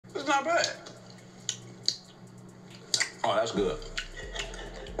not bad. Oh, that's good.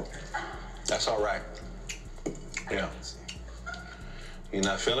 That's all right. Yeah. You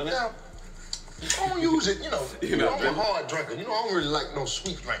not feeling it? Yeah. I don't use it, you know, I'm a hard drinker. You know, I don't really like no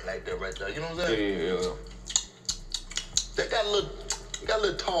sweet drink like that right there. You know what I'm saying? Yeah. That got a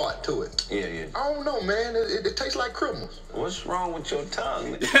little tart to it. Yeah. I don't know, man. It tastes like Christmas. What's wrong with your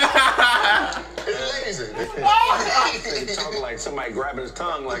tongue? It's lazy. You talking like somebody grabbing his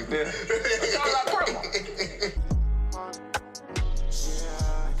tongue like this. It's all like Christmas.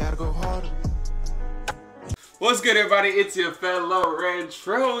 Gotta go harder. What's good, everybody? It's your fellow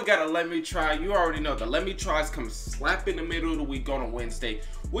Retro. We got a Let Me Try. You already know the Let Me Tries come slap in the middle of the week on a Wednesday,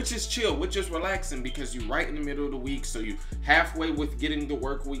 which is chill, which is relaxing because you're right in the middle of the week, so you halfway with getting the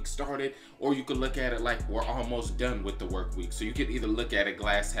work week started, or you could look at it like we're almost done with the work week. So you could either look at it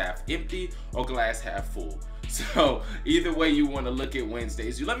glass half empty or glass half full. So either way you want to look at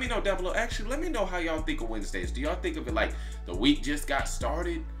Wednesdays, you let me know down below. Actually, let me know how y'all think of Wednesdays. Do y'all think of it like the week just got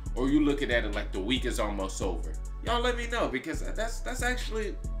started, or you looking at it like the week is almost over? Y'all let me know, because that's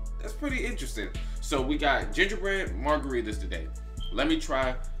pretty interesting. So we got gingerbread margaritas today. Let me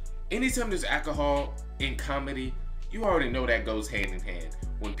try. Anytime there's alcohol in comedy, you already know that goes hand in hand.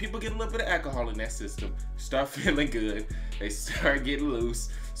 When people get a little bit of alcohol in that system, start feeling good, they start getting loose.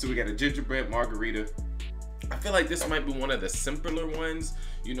 So we got a gingerbread margarita. I feel like this might be one of the simpler ones.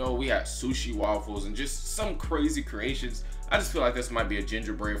 You know, we got sushi waffles and just some crazy creations. I just feel like this might be a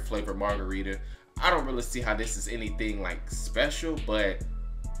gingerbread flavored margarita. I don't really see how this is anything like special, but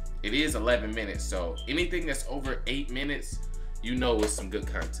it is 11 minutes. So anything that's over 8 minutes, you know it's some good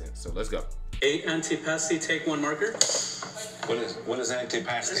content. So let's go. 8 antipasti, take 1 marker. What is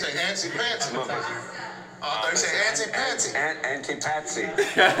antipasti? It's an anti-panty. Oh, they say anti-panty. Anti-patsy.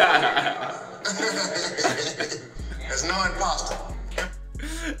 It's non-pasta.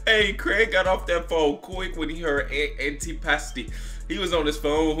 Hey, Kraig got off that phone quick when he heard antipasti. He was on his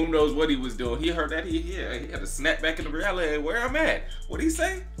phone. Who knows what he was doing? He heard that. He had to snap back into reality. Where I'm at? What did he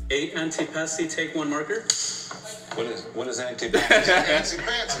say? 8 antipasti, take 1 marker. What is antipasti?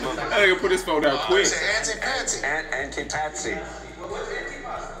 Anti-panty. I think I put his phone down quick. It's an anti-panty. Anti-patsy.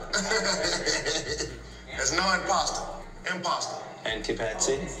 It's non-pasta. Impasta.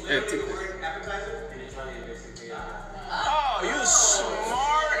 Anti-patsy. Oh, you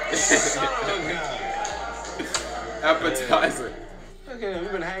smart son of a gun. Appetizer. Okay,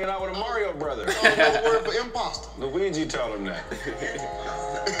 we've been hanging out with a Mario brother. No word for imposter. Luigi told him that.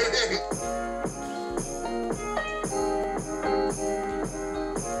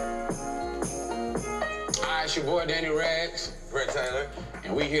 Hi, it's your boy Danny Rags, Brett Taylor.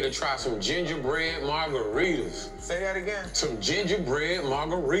 and we here to try some gingerbread margaritas. Say that again. Some gingerbread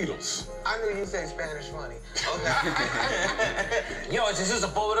margaritas. I knew you said Spanish funny. Okay. Yo, it's just a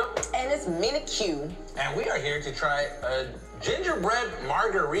photo. And it's Mina Q. And we are here to try a gingerbread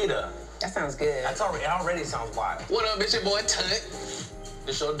margarita. That sounds good. It already sounds wild. What up, it's your boy Tut,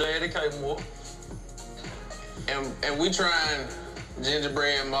 It's your daddy, K-Moore. and we trying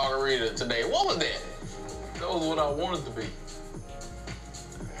gingerbread margarita today. What was that? That was what I wanted to be.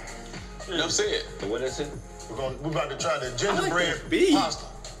 Enough said. What is it? We're about to try the I like gingerbread that beat. pasta.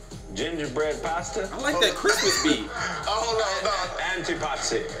 Gingerbread pasta? I like that Christmas beat. Oh, no.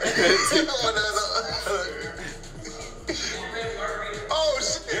 Antipatsy. Oh,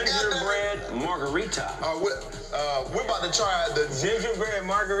 shit. Gingerbread margarita. We're about to try the Gingerbread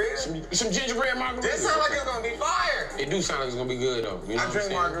margarita? Some gingerbread margaritas. This sounds like it's gonna be fire. It do sound like it's gonna be good though. You know I what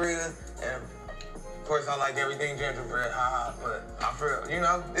drink I'm saying? margaritas, and of course I like everything gingerbread, but I feel, in the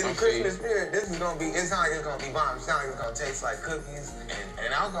I Christmas feel spirit, this is gonna be, it sounds like it's gonna be bomb. It sounds like it's gonna taste like cookies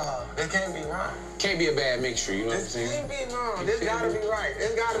and alcohol. It can't be wrong. Can't be a bad mixture, you know what I'm This saying? can't be wrong. This gotta be right.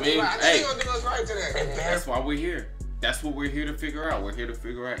 This gotta I be mean, right. I hey. think you're gonna do us right today. That's why we're here. That's what we're here to figure out. We're here to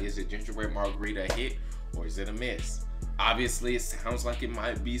figure out, is it gingerbread margarita a hit or is it a miss? Obviously, it sounds like it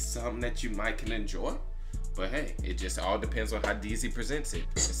might be something that you might can enjoy. But hey, it just all depends on how DZ presents it.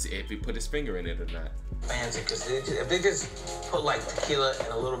 See if he put his finger in it or not. Fancy, because if they just put like tequila and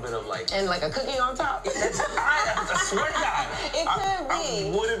a little bit of like... And like a cookie on top. I swear to God. It could I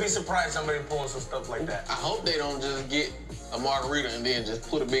be. wouldn't be surprised somebody pulling some stuff like that. I hope they don't just get a margarita and then just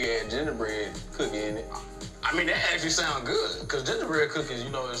put a big ass gingerbread cookie in it. I mean, that actually sounds good, because gingerbread cookies,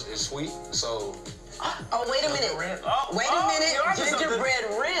 is sweet, so... Oh, wait a minute. Wait a minute. Gingerbread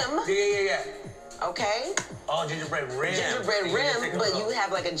rim. Yeah. Okay. Oh, gingerbread rim. Gingerbread rim, but you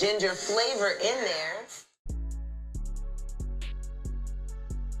have like a ginger flavor in there.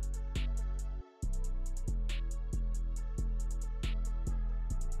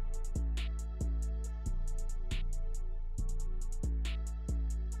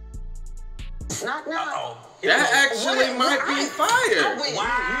 Knock, knock. Uh-oh. That actually might be fire.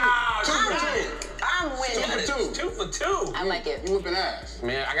 Wow. I'm winning. 2 for 2. I like it. You whipping ass.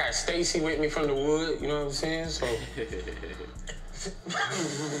 Man, I got Stacy with me from the wood, you know what I'm saying? So, you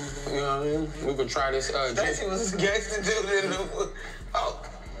know what I mean? We could try this. Stacy was a gangster dude in the wood. Oh.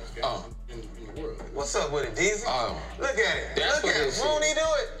 In the world. What's up with it, Deezy? Look at it. That's Look what at it. this Won't he do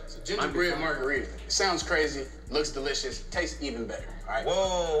it? It's a gingerbread margarita. It sounds crazy, looks delicious, tastes even better. All right?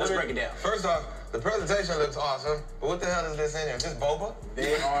 Whoa. Let's break it down. First off, the presentation looks awesome, but what the hell is this in here? Just boba?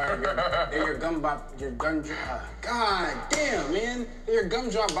 They're your gumdrop God damn, man. They're your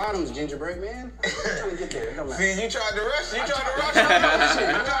gumdrop bottoms, gingerbread, man. I'm trying to get there. It don't matter. See, you tried to rush. You tried to rush.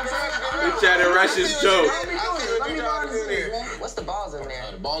 You tried to rush his joke. Let me go on this, man. What's the balls in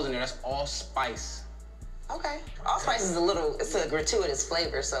there? The balls in there, that's all spice. Okay. Allspice is it's a gratuitous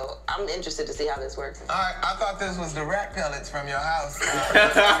flavor, so I'm interested to see how this works. All right, I thought this was the rat pellets from your house.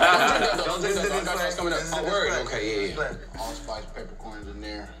 Don't do that. I got that's coming up. This is Oh, the word. display. Okay, This is the yeah. display. Allspice peppercorns in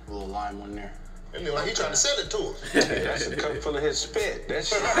there, a little lime in there. I mean, like he trying to sell it to us. That's a cup full of his spit. That's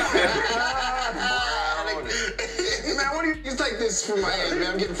shit. Man, what do you take this from my head,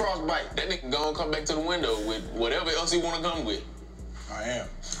 man? I'm getting frostbite. That nigga gonna come back to the window with whatever else he wanna come with. I am.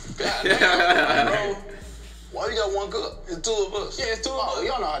 God damn, bro. Why you got one cup? It's 2 of us. Yeah, it's 2 of us.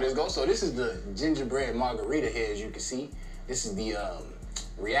 Y'all know how this goes. So this is the gingerbread margarita here, as you can see. This is the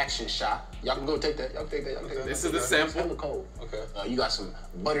reaction shot. Y'all can go take that. Y'all can take that. Y'all can take that. This is the sample. It's cold. Okay. You got some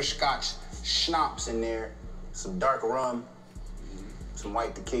butterscotch schnapps in there, some dark rum, some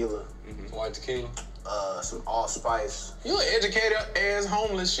white tequila, Some white tequila. some allspice. You an educated ass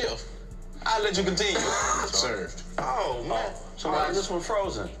homeless chef. I'll let you continue. Served. Oh man. So why is this one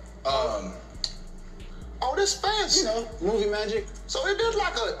frozen? Oh, this fancy. You know, movie magic. So it is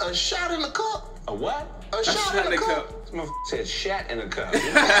like a shot in the cup. A what? A shot in the cup. This motherfucker said shat in a cup.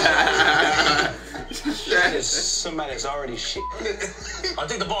 That is somebody that's already shit. I'll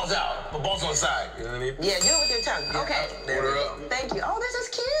take the balls out. The balls on the side. You know what I mean? Yeah, do it with your tongue. Okay. Order up. Thank you. Oh, this is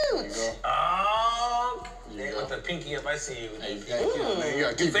cute. Oh, yeah, with the pinky up, I see you. Hey, you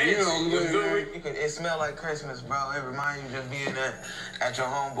gotta keep Fancy. it on, man. It smell like Christmas, bro. It reminds you just being at your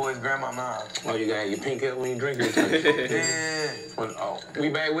homeboy's grandma's house. Oh, you got your pinky up when you drink it. Yeah. Oh, we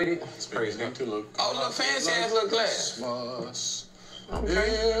back with it? It's crazy. Oh, look, fancy ass little glass.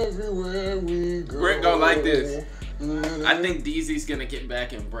 Everywhere we go. Brent don't like this. I think Deezy's gonna get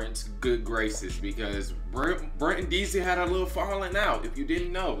back in Brent's good graces because Brent and Deezy had a little falling out. If you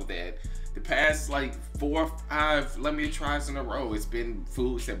didn't know that, the past like 4 or 5 Let Me Tries in a row, it's been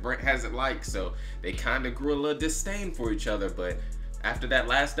foods that Brent hasn't liked, so they kind of grew a little disdain for each other. But after that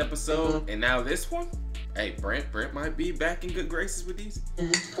last episode and now this one, hey, Brent might be back in good graces with Deezy.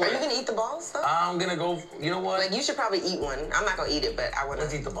 Are you gonna eat the balls though? I'm gonna go, you know what? Like you should probably eat one. I'm not gonna eat it, but I wanna.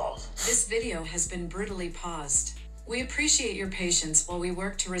 Let's eat the balls. This video has been brutally paused. We appreciate your patience while we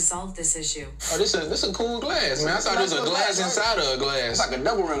work to resolve this issue. Oh, this a cool glass, man. I thought there was a glass inside of a glass. It's like a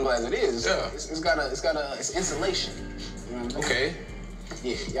double rim glass. It is. Yeah. It's insulation. You know what I mean? Okay.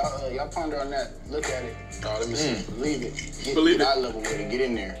 Yeah, y'all ponder on that. Look at it. Oh, let me see. Believe it. Get eye level with it. Get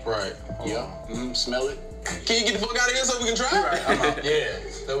in there. Right. Yeah. Smell it. Can you get the fuck out of here so we can try? Right. I'm out. Yeah.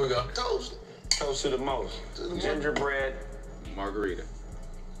 There we go. Toast. Toast to the most. Gingerbread. Margarita.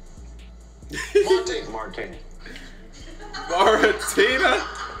 Martini. Margarita?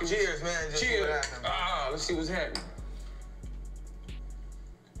 Cheers, man. Just see what Cheers. happens. Let's see what's happening.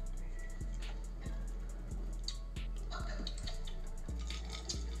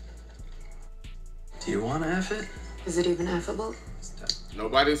 Do you want to F it? Is it even affable?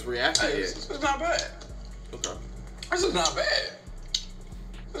 Nobody's reacted Hey, yet. it's not bad. Okay. This is not bad.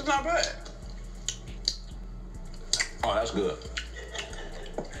 It's not bad. Oh, that's good.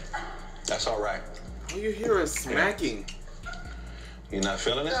 That's all right. All you hear is smacking. You're not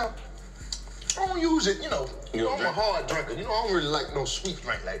feeling it? Now, I don't use it, You I'm don't a drink? hard drinker. I don't really like no sweet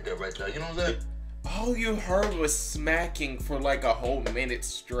drink like that right there. You know what I'm saying? All you heard was smacking for like a whole minute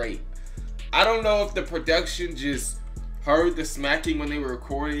straight. I don't know if the production just heard the smacking when they were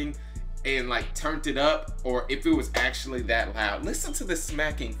recording and like turned it up, or if it was actually that loud. Listen to the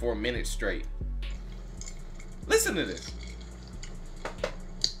smacking for a minute straight. Listen to this.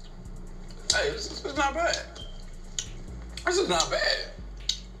 Hey, this is not bad. This is not bad.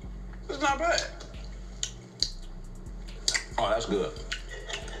 This is not bad. Oh, that's good.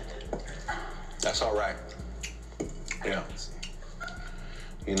 That's all right. Yeah.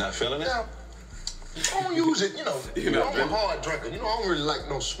 You're not feeling it? Now, I don't use it, You know, I'm a hard drinker. I don't really like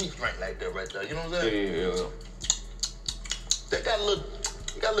no sweet drink like that right there. You know what I'm saying? Yeah. That got a little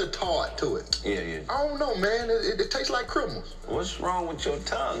got a little tart to it. Yeah. I don't know, man. It tastes like Christmas. What's wrong with your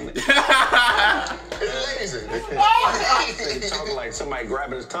tongue? It's lazy. Nigga talking like somebody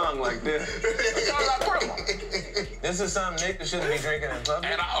grabbing his tongue like this. It sounds like Christmas. This is something niggas shouldn't be drinking in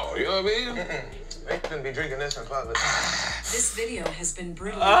public. At all, you know what I mean? They shouldn't be drinking this in public. This video has been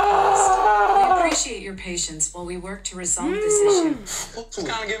brutally paused. We appreciate your patience while we work to resolve this issue. It's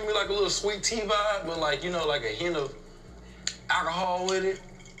kind of giving me like a little sweet tea vibe, but like, you know, like a hint of alcohol with it.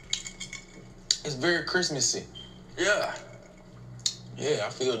 It's very Christmassy. Yeah. Yeah, I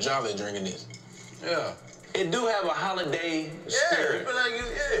feel jolly drinking this. Yeah. It do have a holiday spirit. But like,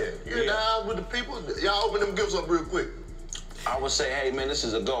 you're in the house with the people. Y'all open them gifts up real quick. I would say, hey man, this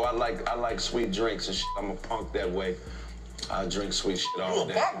is a go. I like sweet drinks and shit. I'm a punk that way. I drink sweet shit all You a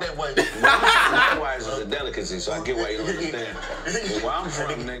day. punk that way. Otherwise, it's a delicacy, so I get why you don't understand. But where I'm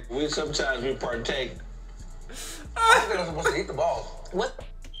from, nigga, sometimes we partake. I think I'm supposed to eat the balls. What?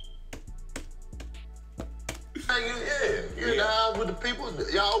 You're in the house with the people.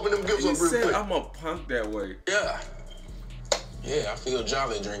 Y'all open them gifts He up real said quick. I'm a punk that way. Yeah. Yeah, I feel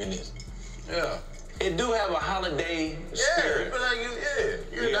jolly drinking this. Yeah. It do have a holiday spirit. But like,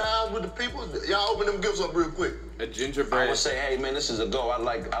 you're in the house with the people. Y'all open them gifts up real quick. A I gingerbread. would say, hey man, this is a go. I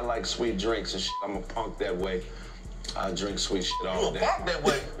like sweet drinks and shit. I'm a punk that way. I drink sweet shit You all a day. punk that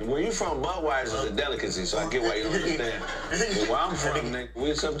way. Where you from, Budweiser is a delicacy, so I get why you don't understand. But where I'm from,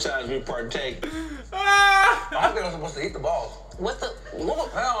 nigga, sometimes we partake. I think I'm supposed to eat the balls. What the?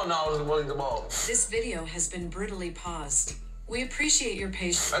 Hell no, I was supposed to eat the balls. This video has been brutally paused. We appreciate your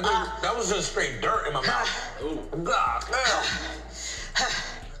patience. That was just straight dirt in my mouth. God damn.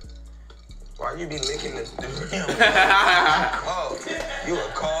 Why you be licking the Oh, you a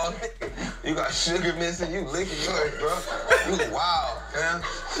call nigga. You got sugar missing, you licking yours, bro. You wild, man.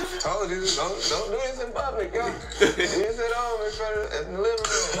 Told you, don't do this in public, yo. Do this at home in front of in the living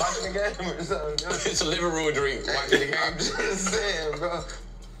room, watching the game or something. Yo. It's a living room drink. Watching the game. I'm just saying, bro.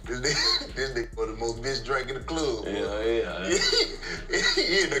 This nigga was the most bitch drink in the club. Yeah.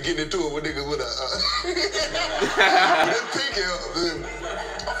 He ended up getting into it with niggas with a pinky up.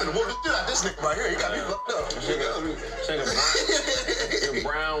 I'm finna whoop the shit out this nigga right here. He got me fucked up. You're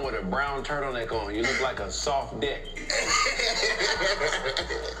brown with a brown turtleneck on. You look like a soft dick.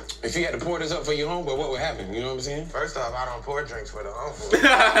 If you had to pour this up for your homeboy, what would happen? You know what I'm saying? First off, I don't pour drinks for the home food.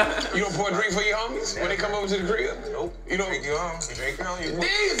 You don't pour a drink for your homies when they come over to the crib? Nope. You don't Drink your own. You drink your own. You pour.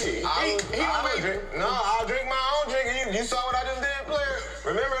 Easy. I'll drink. No, I'll drink my own drink, and you saw what I just did, player.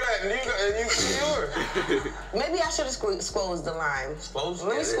 Remember that, and you yours. Maybe I should have squozed the lime. Squoze?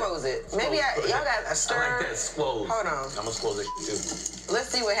 Let me squoze it. Maybe y'all got a stir. I like that squoze. Hold on. I'm gonna squoze it too. Let's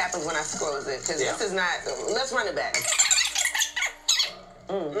see what happens when I squoze it, because this is not. Let's run it back.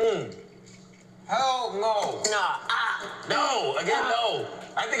 Hell no. No, again, no.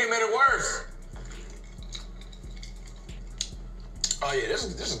 I think it made it worse. Oh yeah, this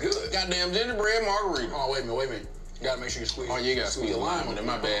is good. Goddamn gingerbread margarita. Oh wait a minute. You gotta make sure you squeeze. Oh, you gotta squeeze the lime on it.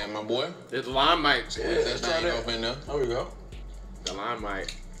 My bad, my boy. The lime might. Let's try that up in there. There we go. The lime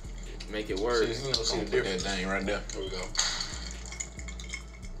might make it worse. See the Put that difference. thing right there. There we go.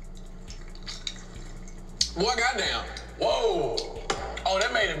 Boy, goddamn. Whoa. Oh,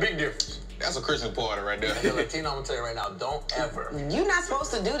 that made a big difference. That's a Christmas party right there. As a Latino, I'm gonna tell you right now, don't ever You're not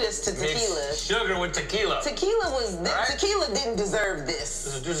supposed to do this to tequila. mix sugar with tequila. Tequila didn't deserve this.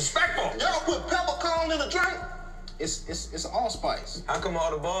 This is disrespectful. Y'all put peppercorn in a drink? It's allspice. How come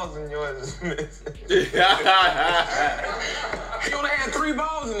all the balls in yours is missing? He only had 3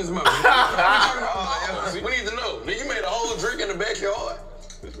 balls in his mouth. We need to know. Nigga, you made a whole drink in the backyard?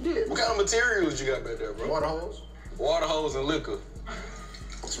 Yeah. What kind of materials you got back there, bro? Water hose. Water hose and liquor.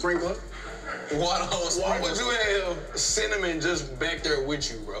 Sprinkler. Water hose. Why would you have cinnamon just back there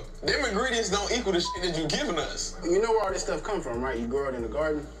with you, bro? Them ingredients don't equal the shit that you giving us. You know where all this stuff come from, right? You grow it in the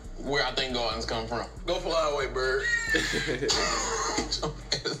garden. Where I think gardens come from. Go fly away, bird.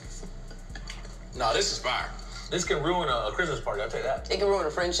 Nah, this is fire. This can ruin a Christmas party, I'll tell you that. It can ruin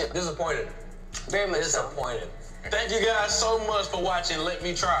a friendship. Disappointed. Very much so. Disappointed. Thank you guys so much for watching Let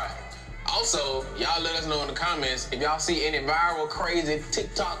Me Try. Also, y'all let us know in the comments if y'all see any viral, crazy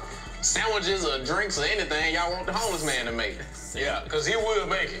TikTok sandwiches or drinks or anything y'all want the homeless man to make. Yeah, because he will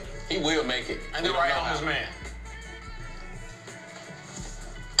make it. He will make it. And the right homeless man.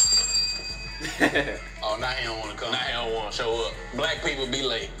 Oh, now he don't want to come. Now he don't want to show up. Black people be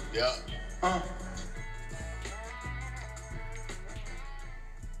late. Yep.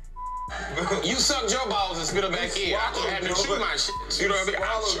 You sucked your balls and spit them back in. I just had to chew my shit. You know what I mean?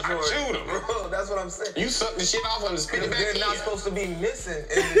 I chewed them. Bro, that's what I'm saying. You sucked the shit off and spit it back in. They're not supposed to be missing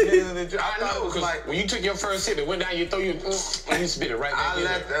in the beginning of the drink. I know, because like, when you took your first sip, it went down your throat, you spit it right back in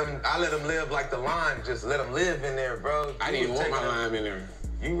there. I let them live like the lime. Just let them live in there, bro. I didn't want my lime in there.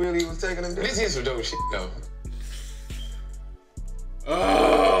 You really was taking them down? This is some dope shit, though.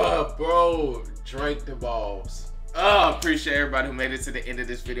 Bro, drink the balls. Appreciate everybody who made it to the end of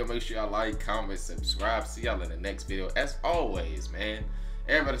this video. Make sure y'all like, comment, subscribe. See y'all in the next video. As always, man,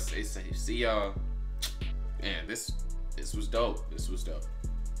 everybody stay safe. See y'all. Man, this was dope. This was dope.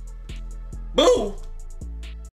 Boo!